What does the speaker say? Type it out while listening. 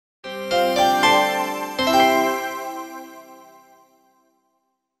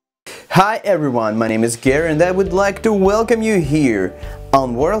Hi everyone, my name is Gary and I would like to welcome you here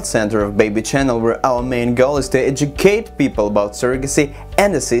on World Center of Baby channel, where our main goal is to educate people about surrogacy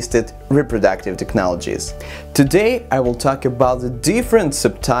and assisted reproductive technologies. Today I will talk about the different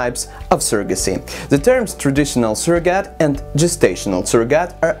subtypes of surrogacy. The terms traditional surrogate and gestational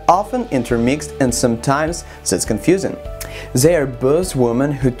surrogate are often intermixed and sometimes it's confusing. They are both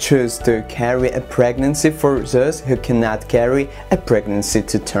women who choose to carry a pregnancy for those who cannot carry a pregnancy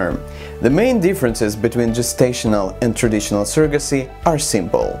to term. The main differences between gestational and traditional surrogacy are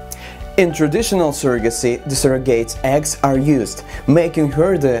simple. In traditional surrogacy, the surrogate's eggs are used, making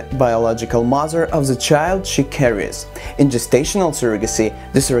her the biological mother of the child she carries. In gestational surrogacy,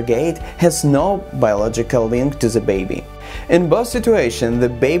 the surrogate has no biological link to the baby. In both situations, the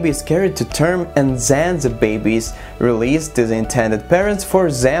baby is carried to term and then the baby is released to the intended parents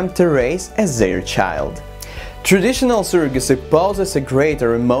for them to raise as their child. Traditional surrogacy poses a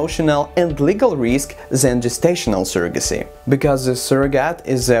greater emotional and legal risk than gestational surrogacy, because the surrogate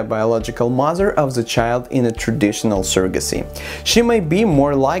is the biological mother of the child in a traditional surrogacy. She may be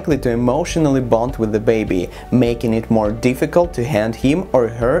more likely to emotionally bond with the baby, making it more difficult to hand him or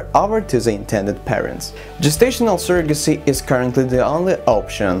her over to the intended parents. Gestational surrogacy is currently the only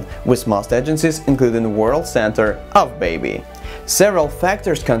option, with most agencies including the World Center of Baby. Several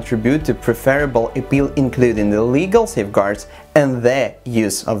factors contribute to preferable appeal, including the legal safeguards and the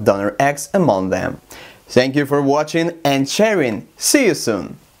use of donor eggs among them. Thank you for watching and sharing. See you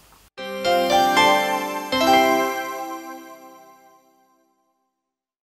soon!